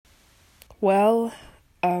Well,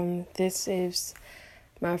 this is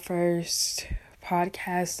my first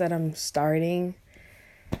podcast that I'm starting.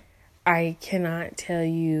 I cannot tell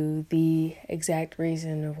you the exact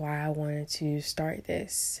reason of why I wanted to start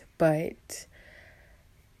this, but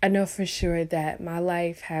I know for sure that my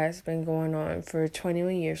life has been going on for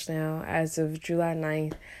 21 years now as of July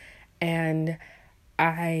 9th, and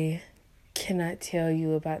I cannot tell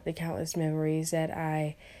you about the countless memories that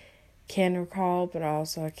I can recall, but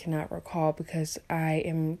also I cannot recall because I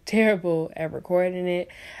am terrible at recording it.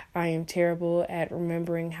 I am terrible at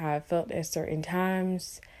remembering how I felt at certain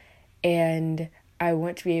times, and I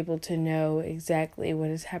want to be able to know exactly what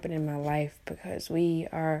has happened in my life because we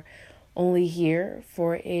are only here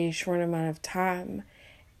for a short amount of time.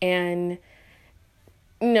 And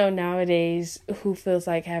nowadays, who feels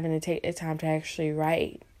like having to take the time to actually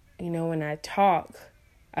write? When I talk,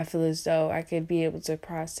 I feel as though I could be able to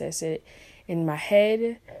process it in my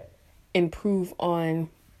head, improve on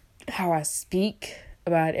how I speak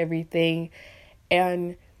about everything,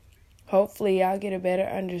 and hopefully I'll get a better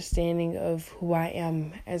understanding of who I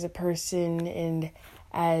am as a person and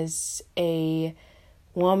as a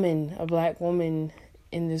woman, a Black woman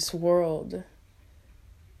in this world.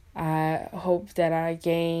 I hope that I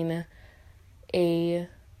gain a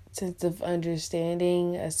sense of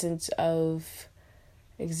understanding, a sense of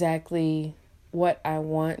exactly what I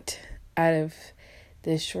want out of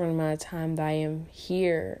this short amount of time that I am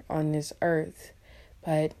here on this earth.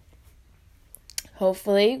 But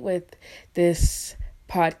hopefully with this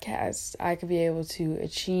podcast, I could be able to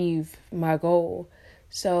achieve my goal.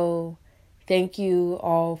 So thank you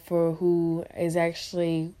all for who is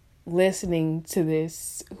actually listening to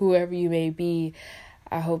this, whoever you may be.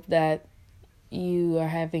 I hope that you are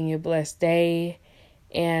having a blessed day,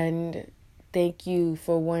 and thank you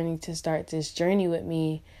for wanting to start this journey with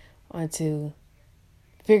me onto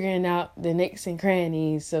figuring out the nicks and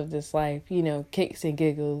crannies of this life, kicks and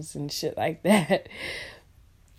giggles and shit like that.